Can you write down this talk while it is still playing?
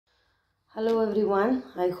Hello everyone,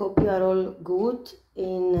 I hope you are all good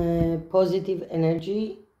in positive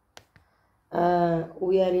energy.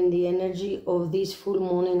 We are in the energy of this full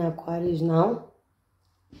moon in Aquarius now.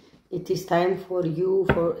 It is time for you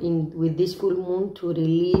with this full moon to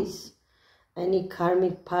release any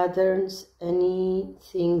karmic patterns,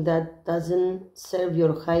 anything that doesn't serve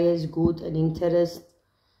your highest good and interest.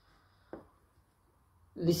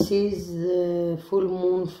 This is the full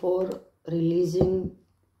moon for releasing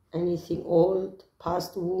anything old,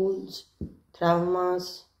 past wounds,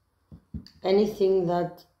 traumas, anything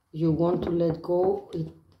that you want to let go.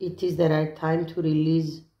 It is the right time to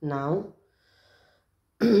release now.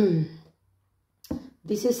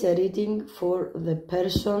 This is a reading for the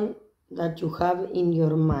person that you have in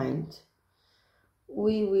your mind.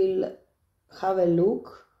 We will have a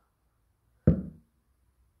look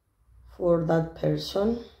for that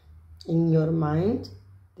person in your mind.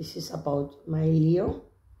 This is about my Leo.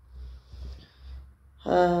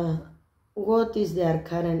 What is their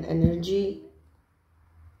current energy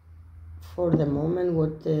for the moment?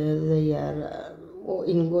 What they are,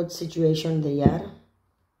 in what situation they are?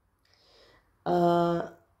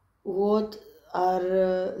 What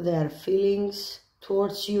are their feelings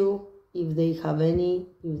towards you, if they have any,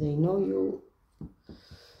 if they know you?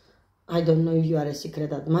 I don't know if you are a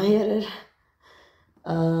secret admirer.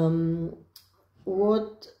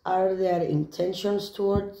 What are their intentions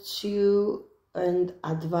towards you, and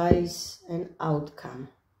advice and outcome?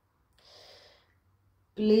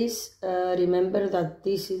 Please remember that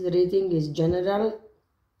this reading is general.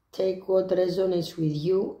 Take what resonates with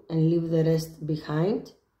you and leave the rest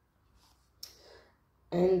behind.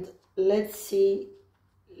 And let's see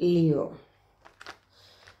Leo,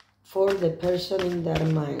 for the person in their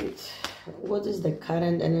mind. What is the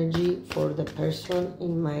current energy for the person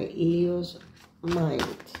in my Leo's mind?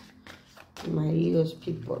 My Leo's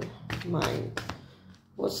people mind.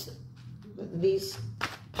 What's this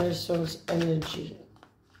person's energy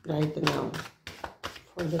right now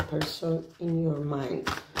for the person in your mind?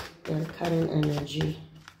 Their current energy.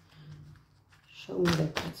 Show me the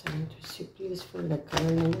cards I need to see, please, for the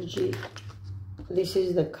current energy. This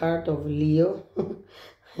is the card of Leo.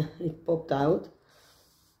 It popped out.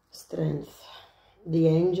 Strength. The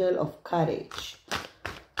angel of courage.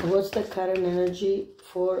 What's the current energy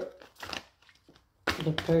for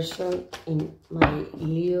the person in my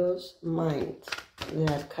Leo's mind?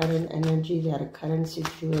 Their current energy, their current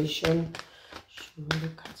situation. Show me the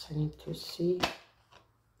cards I need to see.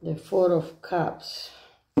 The Four of Cups.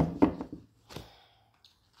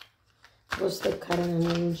 What's the current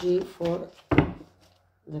energy for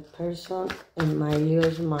the person in my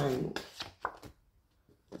Leo's mind?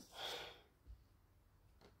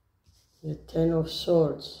 The Ten of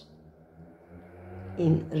Swords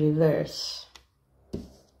in reverse.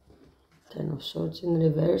 Ten of Swords in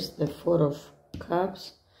reverse. The Four of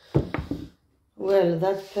Cups. Well,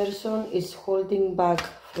 that person is holding back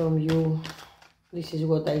from you. This is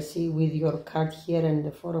what I see with your card here, and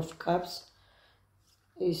the Four of Cups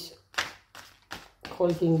is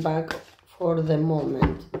holding back for the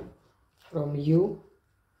moment from you.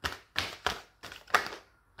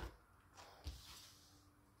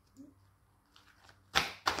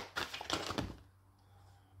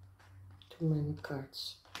 Too many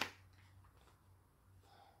cards.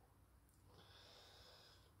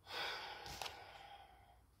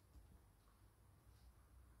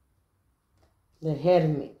 The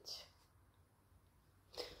Hermit.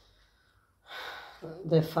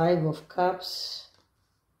 The Five of Cups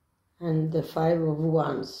and the Five of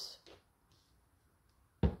Wands.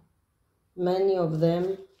 Many of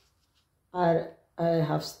them have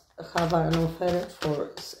an offer for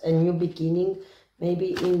a new beginning,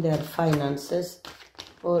 maybe in their finances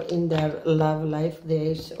or in their love life. The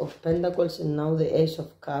Ace of Pentacles and now the Ace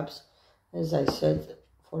of Cups. As I said,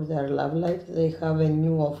 for their love life, they have a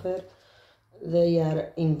new offer. They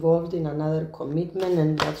are involved in another commitment,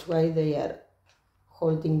 and that's why they are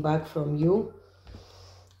holding back from you.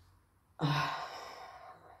 The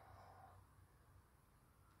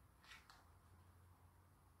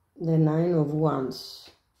Nine of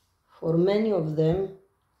Wands. For many of them,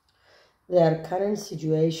 their current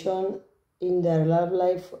situation in their love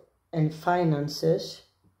life and finances,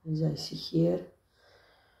 as I see here,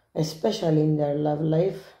 especially in their love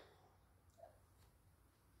life,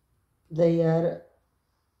 they are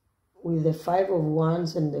with the Five of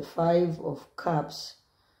Wands and the Five of Cups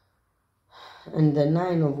and the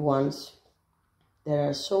Nine of Wands. There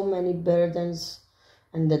are so many burdens,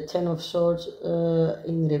 and the Ten of Swords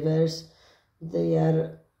in reverse.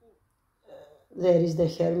 There is the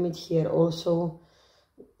Hermit here also.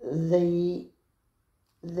 They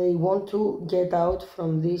they want to get out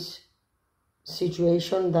from this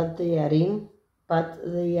situation that they are in, but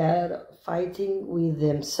they are fighting with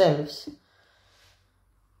themselves.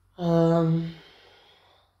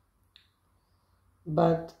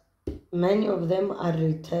 But many of them are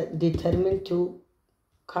determined to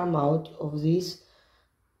come out of this.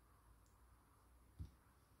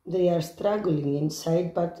 They are struggling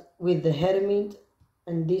inside, but with the Hermit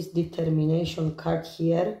and this determination card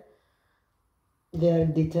here, they are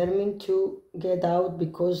determined to get out,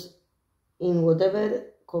 because in whatever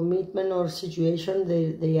commitment or situation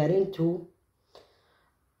they are into,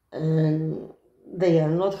 and they are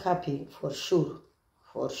not happy, for sure.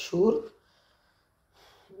 For sure,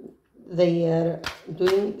 they are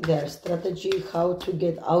doing their strategy how to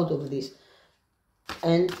get out of this,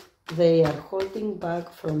 and they are holding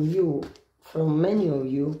back from you, from many of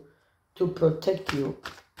you, to protect you,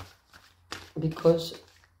 because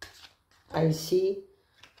I see,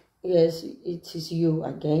 yes, it is you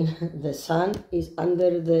again. The Sun is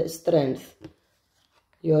under the Strength.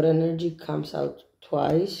 Your energy comes out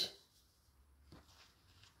twice.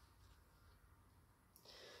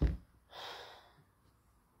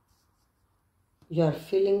 You are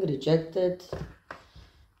feeling rejected.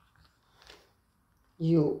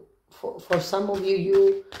 For some of you,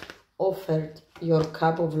 you offered your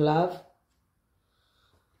cup of love,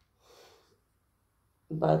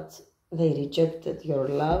 but they rejected your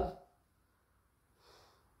love.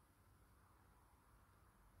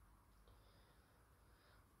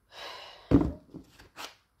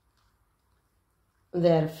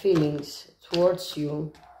 Their feelings towards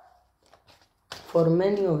you, for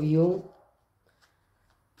many of you,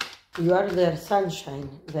 you are their sunshine,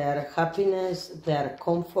 their happiness, their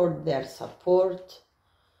comfort, their support.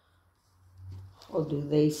 How do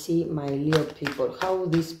they see my Leo people? How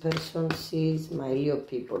this person sees my Leo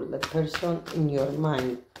people, the person in your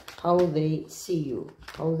mind, how they see you,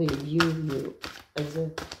 how they view you as a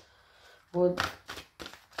what?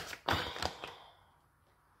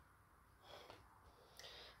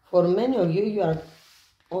 For many of you, you are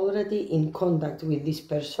already in contact with this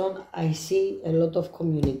person. I see a lot of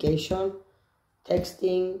communication,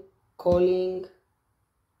 texting, calling.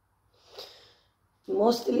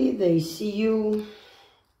 Mostly they see you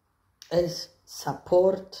as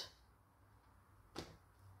support.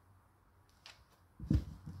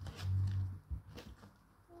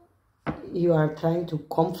 You are trying to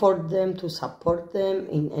comfort them, to support them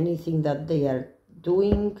in anything that they are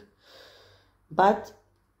doing. But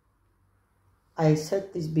I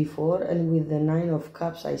said this before, and with the Nine of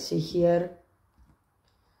Cups I see here,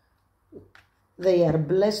 they are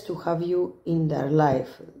blessed to have you in their life.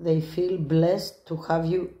 They feel blessed to have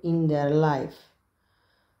you in their life.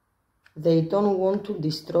 They don't want to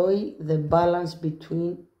destroy the balance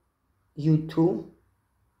between you two.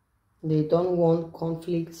 They don't want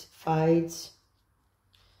conflicts, fights.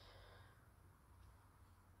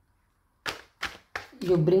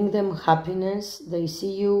 You bring them happiness. They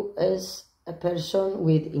see you as a person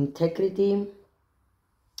with integrity.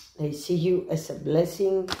 They see you as a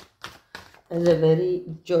blessing, as a very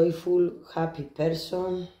joyful, happy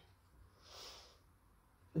person.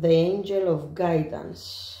 The angel of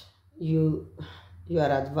guidance. You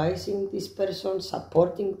are advising this person,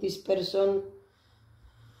 supporting this person.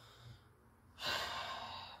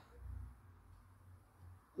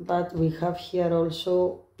 But we have here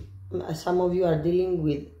also, some of you are dealing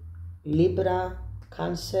with Libra,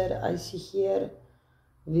 Cancer, I see here,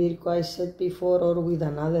 Virgo, I said before, or with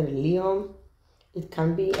another Leo. It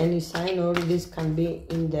can be any sign, or this can be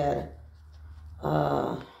in their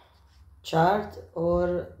chart,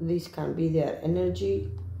 or this can be their energy.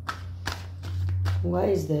 Why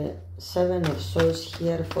is the Seven of Swords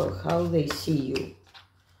here for how they see you?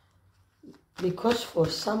 Because for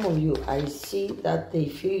some of you, I see that they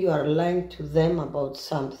feel you are lying to them about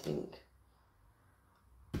something.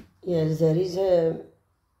 Yes, there is a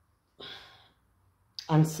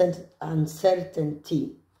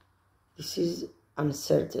uncertainty. This is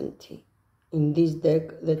uncertainty. In this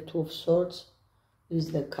deck, the Two of Swords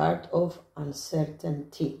is the card of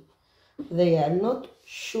uncertainty. They are not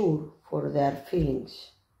sure for their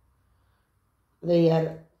feelings. They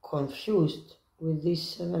are confused with this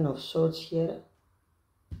Seven of Swords here.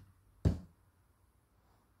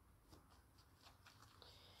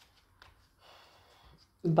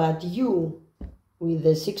 But you, with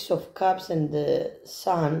the Six of Cups and the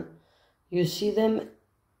Sun, you see them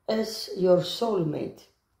as your soulmate,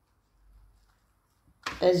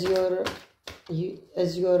 as your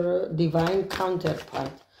divine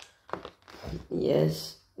counterpart.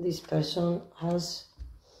 Yes, this person has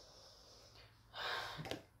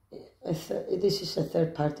this is a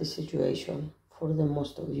third-party situation for the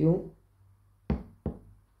most of you.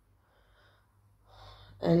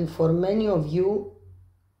 And for many of you,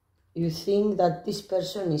 you think that this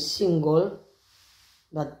person is single,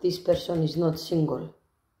 but this person is not single.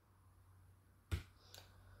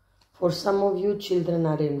 For some of you, children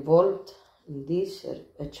are involved in this,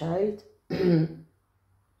 a child.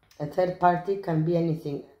 A third party can be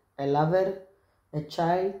anything, a lover, a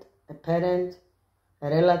child, a parent, a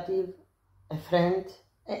relative, a friend,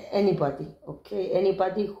 anybody, okay?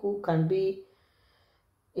 Anybody who can be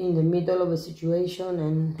in the middle of a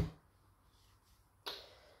situation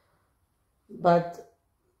but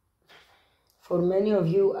for many of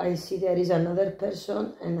you, I see there is another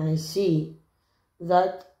person, and I see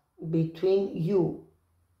that between you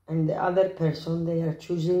and the other person, they are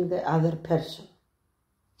choosing the other person.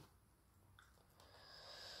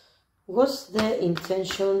 What's the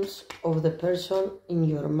intentions of the person in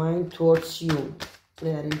your mind towards you?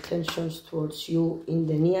 Their intentions towards you in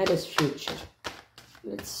the nearest future.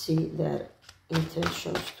 Let's see their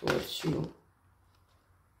intentions towards you.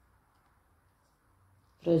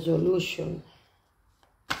 Resolution.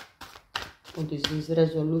 What is this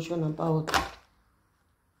resolution about?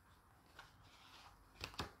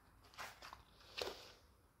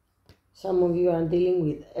 Some of you are dealing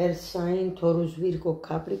with earth sign, Taurus, Virgo,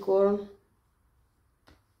 Capricorn.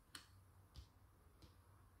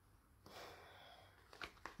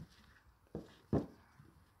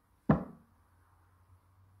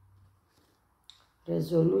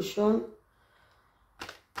 Resolution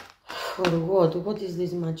for what? What is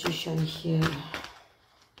this magician here?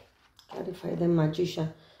 Clarify the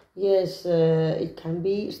magician. Yes, it can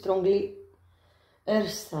be strongly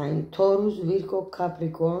earth sign, Taurus, Virgo,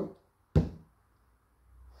 Capricorn.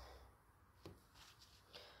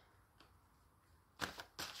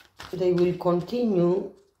 They will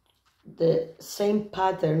continue the same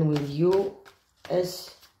pattern with you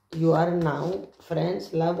as you are now,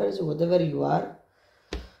 friends, lovers, whatever you are.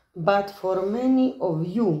 But for many of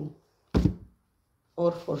you,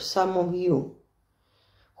 or for some of you,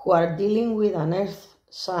 who are dealing with an earth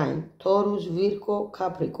sign, Taurus, Virgo,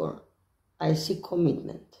 Capricorn, I see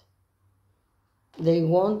commitment. They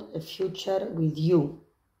want a future with you.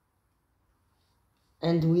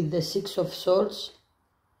 And with the Six of Swords,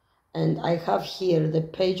 and I have here the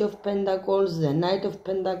Page of Pentacles, the Knight of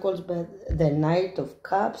Pentacles, but the Knight of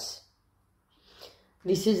Cups.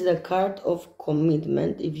 This is the card of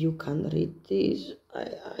commitment. If you can read this,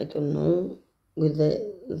 I don't know, with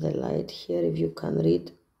the light here, if you can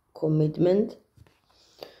read commitment.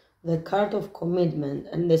 The card of commitment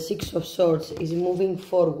and the Six of Swords is moving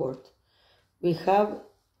forward. We have,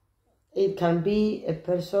 it can be a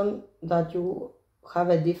person that you have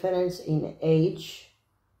a difference in age,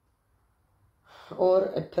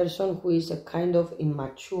 or a person who is a kind of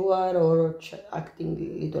immature or acting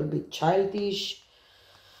a little bit childish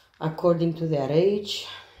according to their age,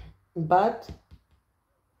 but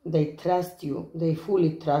they trust you, they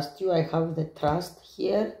fully trust you. I have the trust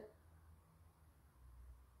here,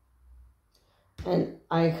 and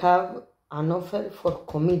I have an offer for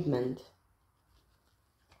commitment.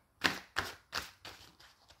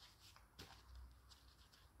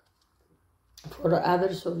 For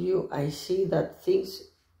others of you, I see that things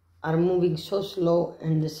are moving so slow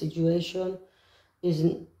and the situation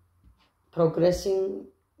isn't progressing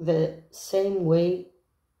the same way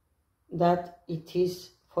that it is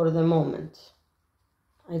for the moment.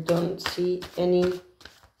 I don't see any,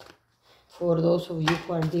 for those of you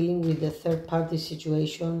who are dealing with the third party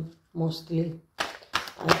situation, mostly,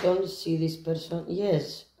 I don't see this person.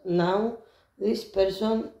 Yes, now this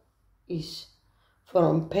person is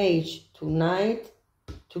from Page to Knight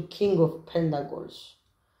to King of Pentacles.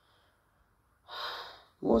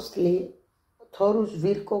 Mostly Taurus,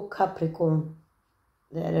 Virgo, Capricorn,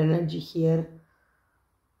 their energy here.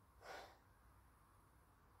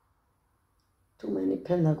 Too many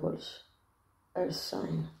Pentacles, Earth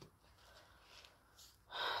sign.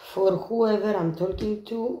 For whoever I'm talking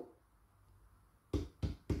to,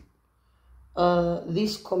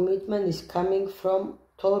 this commitment is coming from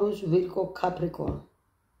Taurus, Virgo, Capricorn.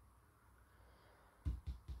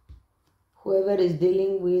 Whoever is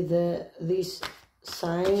dealing with these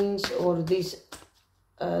signs or this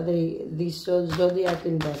zodiac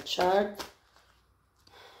in the chart,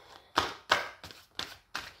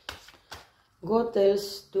 what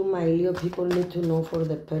else do my Leo people need to know for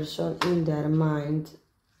the person in their mind?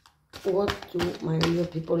 What do my Leo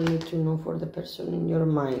people need to know for the person in your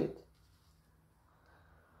mind?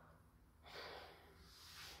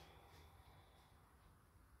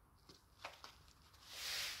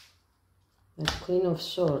 The Queen of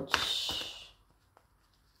Swords.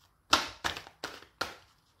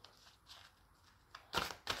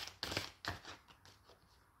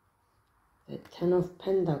 The Ten of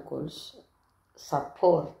Pentacles.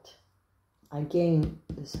 Support. Again,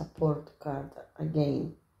 the support card.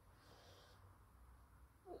 Again.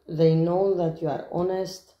 They know that you are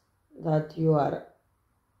honest, that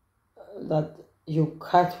you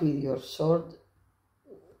cut with your sword.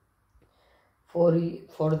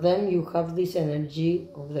 For them, you have this energy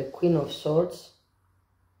of the Queen of Swords.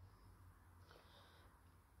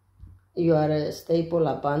 You are a stable,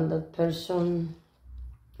 abundant person.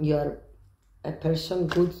 You are a person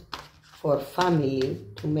good for family,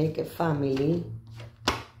 to make a family.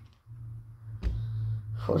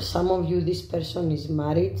 For some of you, this person is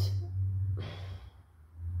married.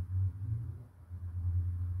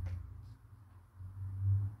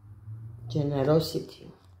 Generosity.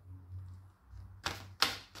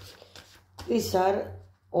 These are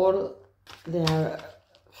all their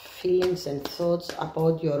feelings and thoughts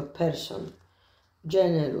about your person.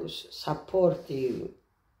 Generous, supportive,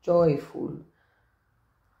 joyful,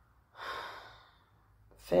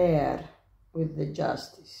 fair with the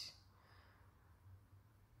justice,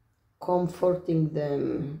 comforting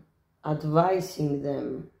them, advising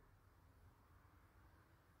them.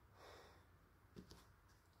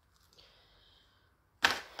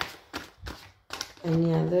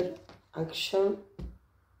 Any other action?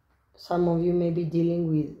 Some of you may be dealing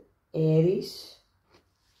with Aries.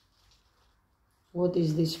 What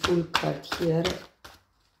is this full card here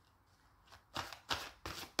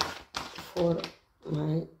for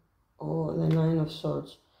my, oh, the Nine of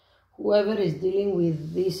Swords. Whoever is dealing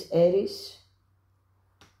with this Aries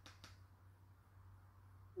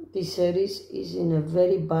is in a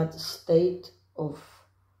very bad state of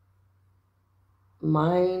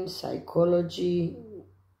mind, psychology.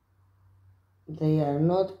 They are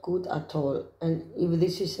not good at all. And if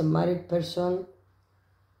this is a married person,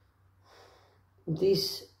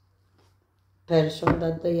 this person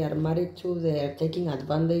that they are married to, they are taking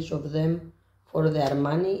advantage of them for their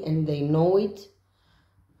money, and they know it.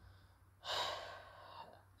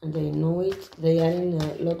 And they know it. They are in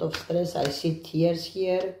a lot of stress. I see tears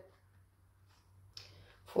here.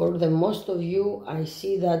 For the most of you, I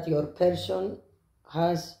see that your person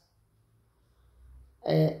has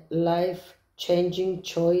a life-changing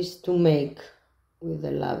choice to make with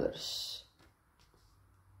the Lovers.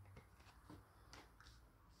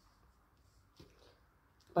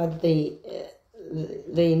 But they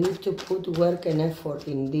need to put work and effort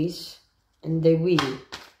in this, and they will,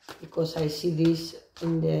 because I see this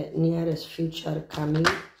in the nearest future coming.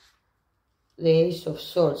 The Ace of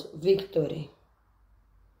Swords, victory.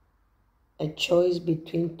 A choice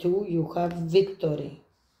between two, you have victory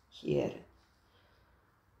here.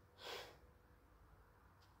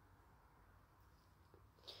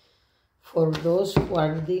 For those who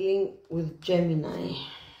are dealing with Gemini,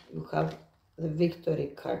 you have the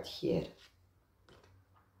victory card here.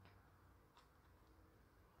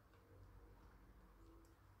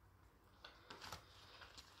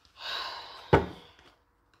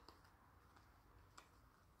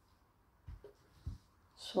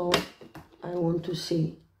 So I want to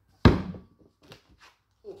see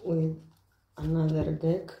with another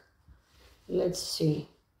deck. Let's see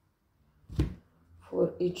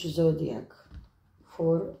for each zodiac.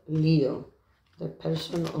 For Leo, the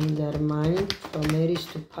person on their mind from Aries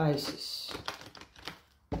to Pisces.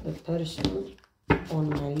 The person on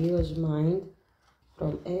my Leo's mind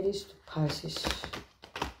from Aries to Pisces.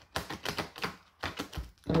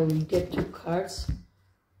 I will get 2 cards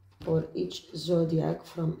for each zodiac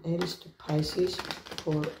from Aries to Pisces,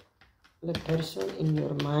 for the person in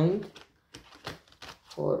your mind,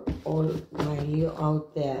 for all my Leo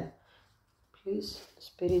out there. Please,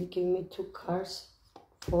 Spirit, give me 2 cards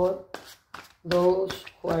for those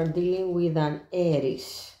who are dealing with an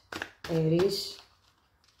Aries. Aries,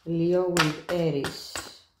 Leo with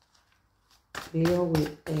Aries. Leo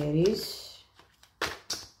with Aries.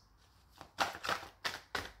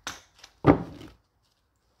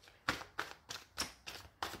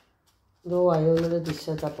 Though I already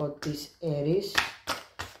said about this Aries.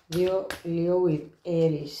 Leo with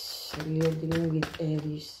Aries. Leo dealing with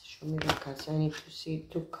Aries. Show me the cards. I need to see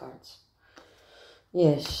 2 cards.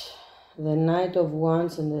 Yes. The Knight of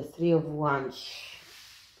Wands and the 3 of Wands.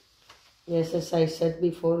 Yes, as I said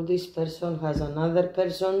before, this person has another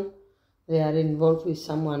person. They are involved with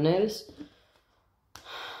someone else.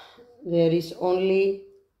 There is only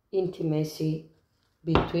intimacy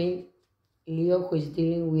between Leo, who is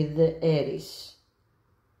dealing with the Aries.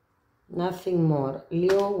 Nothing more.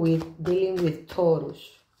 Leo dealing with Taurus.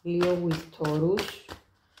 Leo with Taurus.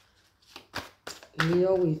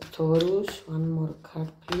 Leo with Taurus. One more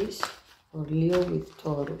card, please, for Leo with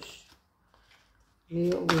Taurus.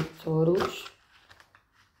 Leo with Taurus.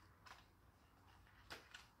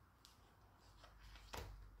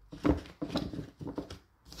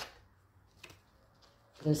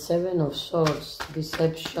 The Seven of Swords.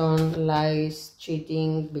 Deception, lies,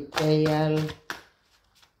 cheating, betrayal.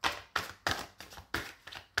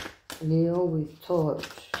 Leo with Taurus.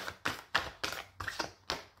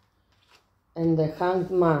 And the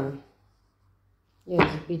Hanged Man.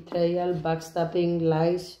 Yes, betrayal, backstabbing,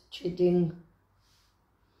 lies, cheating.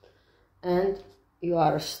 And you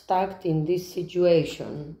are stuck in this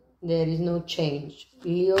situation. There is no change.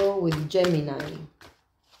 Leo with Gemini.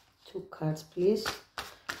 Two cards, please.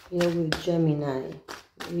 Leo with Gemini.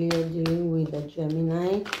 Leo dealing with the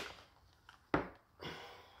Gemini.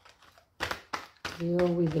 Leo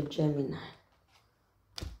with the Gemini.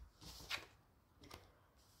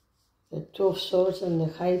 The Two of Swords and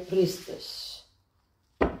the High Priestess.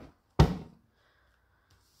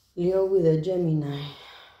 Leo with the Gemini.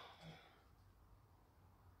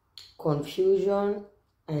 Confusion,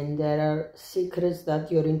 and there are secrets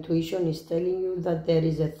that your intuition is telling you that there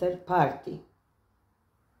is a third party.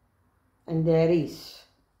 And there is.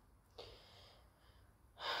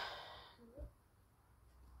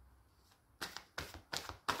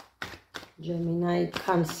 Gemini,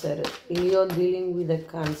 Cancer. Leo dealing with the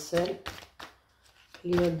Cancer.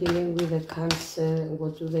 Leo dealing with the Cancer.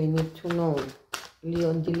 What do they need to know?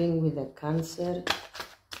 Leo dealing with the Cancer.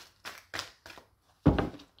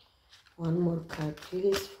 One more card,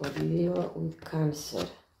 please, for Leo with Cancer.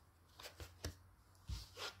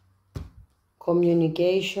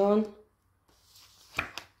 Communication.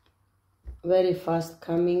 Very fast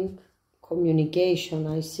coming communication.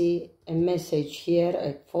 I see a message here,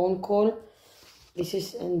 a phone call. This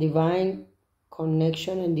is a divine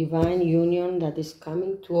connection and divine union that is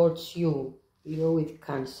coming towards you. Leo with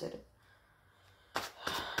Cancer.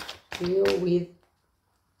 Leo with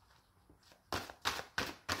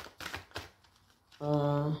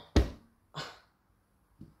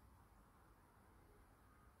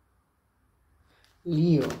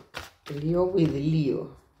Leo. Leo with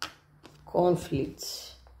Leo.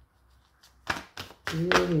 Conflicts.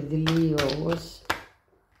 Leo with Leo was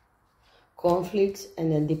conflicts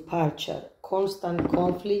and a departure. Constant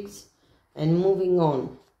conflicts and moving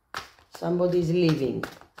on. Somebody is leaving.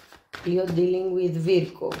 Leo dealing with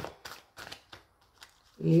Virgo.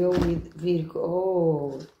 Leo with Virgo.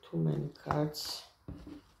 Oh, too many cards.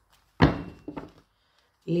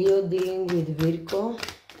 Leo dealing with Virgo.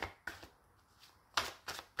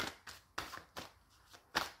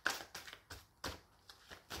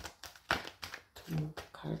 Two more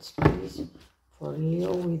cards, please, for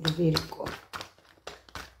Leo with Virgo.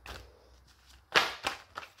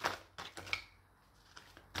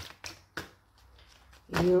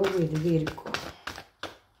 Leo with Virgo.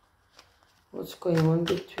 What's going on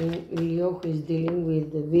between Leo, who is dealing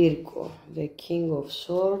with the Virgo? The King of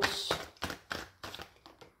Swords.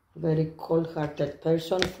 Very cold-hearted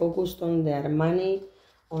person, focused on their money,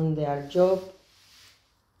 on their job,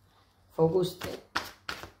 focused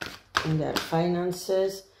on their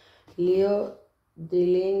finances. Leo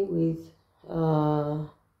dealing with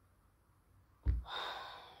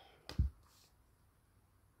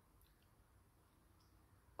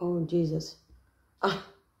oh Jesus.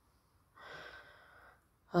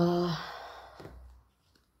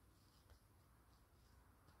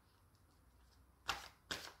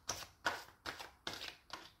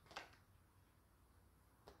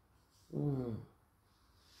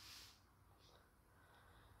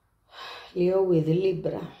 Leo with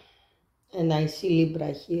Libra, and I see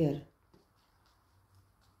Libra here.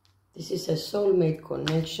 This is a soulmate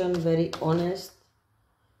connection, very honest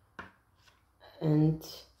and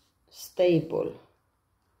stable.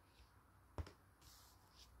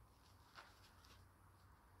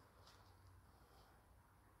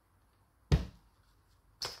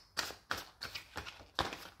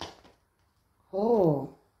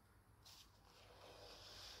 Oh.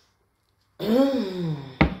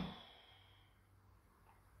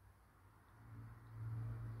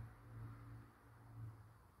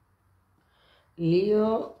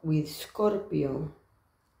 Leo with Scorpio.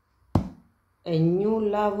 A new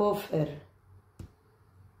love offer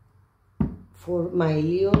for my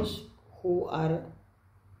Leos who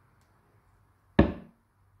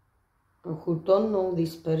don't know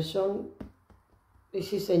this person.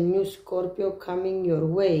 This is a new Scorpio coming your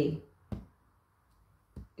way.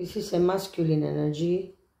 This is a masculine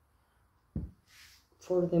energy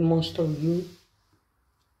for the most of you.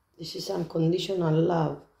 This is unconditional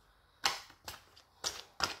love.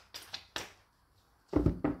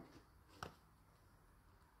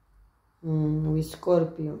 with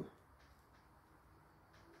Scorpio.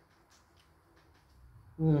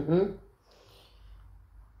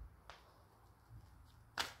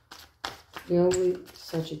 Leo with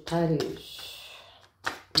Sagittarius.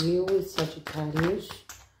 Leo with Sagittarius.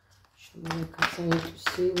 Show me the cards I need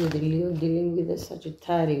to see with Leo dealing with the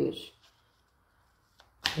Sagittarius.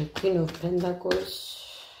 The Queen of Pentacles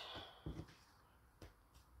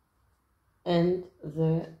and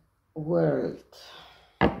the World.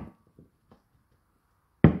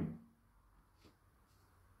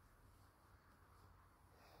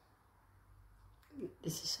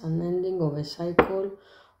 This is an ending of a cycle,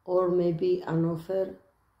 or maybe an offer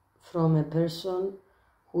from a person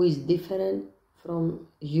who is different from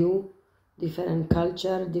you, different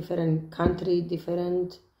culture, different country,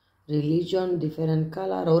 different religion, different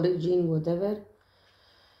color, origin, whatever.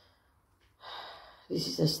 This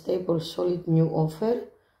is a stable, solid new offer.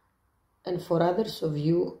 And for others of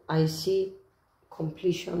you, I see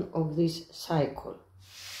completion of this cycle.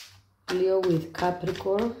 Leo with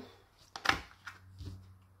Capricorn.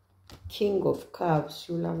 King of Cups,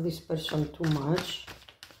 you love this person too much.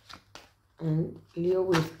 And Leo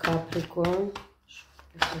with Capricorn.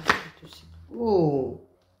 Ooh.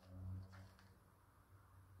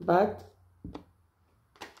 But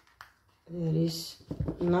there is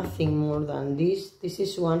nothing more than this. This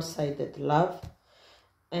is one-sided love.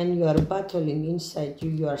 And you are battling inside you.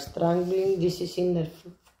 You are struggling. This is inner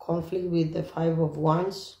conflict with the Five of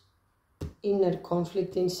Wands. Inner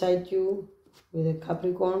conflict inside you with the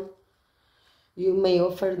Capricorn. You may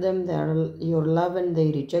offer them your love and they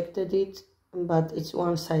rejected it, but it's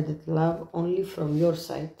one-sided love only from your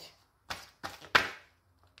side.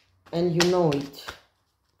 And you know it.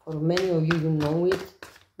 For many of you, you know it.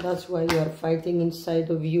 That's why you are fighting inside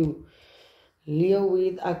of you. Leo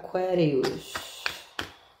with Aquarius.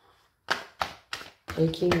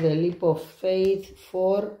 Taking the leap of faith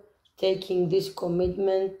for taking this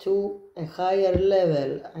commitment to a higher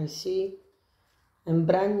level. I see a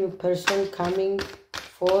brand new person coming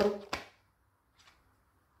for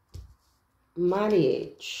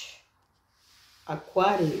marriage.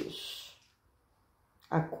 Aquarius.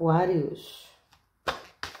 Aquarius.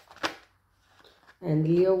 And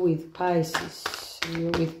Leo with Pisces.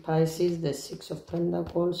 Leo with Pisces, the Six of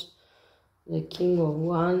Pentacles, the King of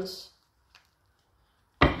Wands.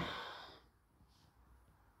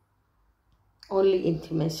 Only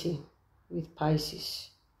intimacy with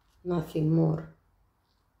Pisces, nothing more.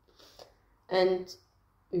 And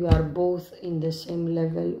you are both in the same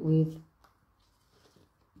level with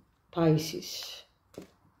Pisces.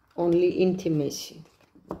 Only intimacy.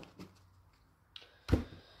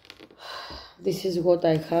 This is what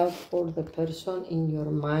I have for the person in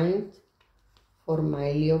your mind, for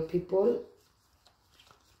my Leo people.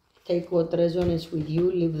 Take what resonates with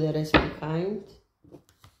you, leave the rest behind.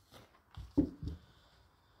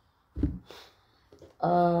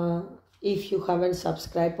 If you haven't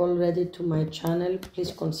subscribed already to my channel,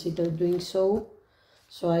 please consider doing so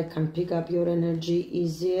I can pick up your energy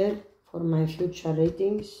easier for my future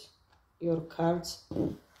readings. Your cards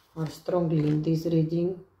are strongly in this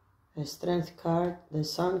reading. The Strength card, the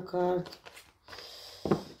Sun card.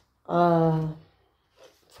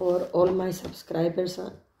 For all my subscribers,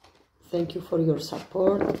 thank you for your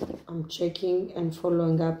support. I'm checking and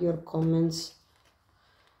following up your comments,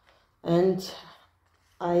 and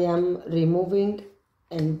I am removing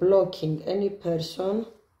and blocking any person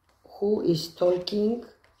who is talking,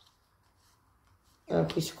 who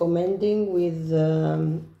is commenting with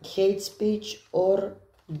hate speech or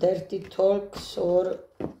dirty talks or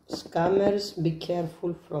scammers. Be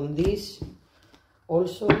careful from this.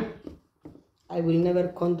 Also, I will never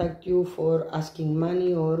contact you for asking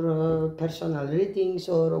money or personal readings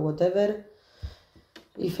or whatever.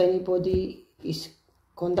 If anybody is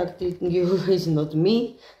contacting you, is not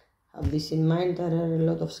me. Have this in mind. There are a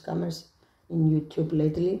lot of scammers in YouTube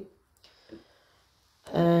lately.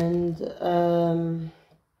 And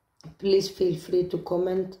please feel free to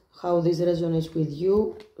comment how this resonates with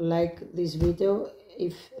you. Like this video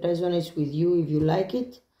if resonates with you, if you like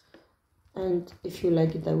it. And if you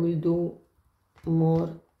like it, I will do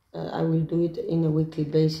more. I will do it in a weekly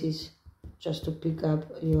basis, just to pick up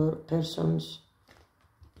your person's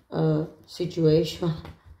situation.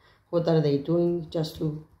 What are they doing? Just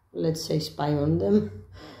to, let's say, spy on them.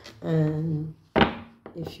 And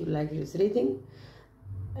if you like this reading.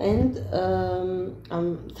 And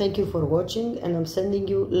thank you for watching, and I'm sending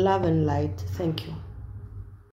you love and light. Thank you.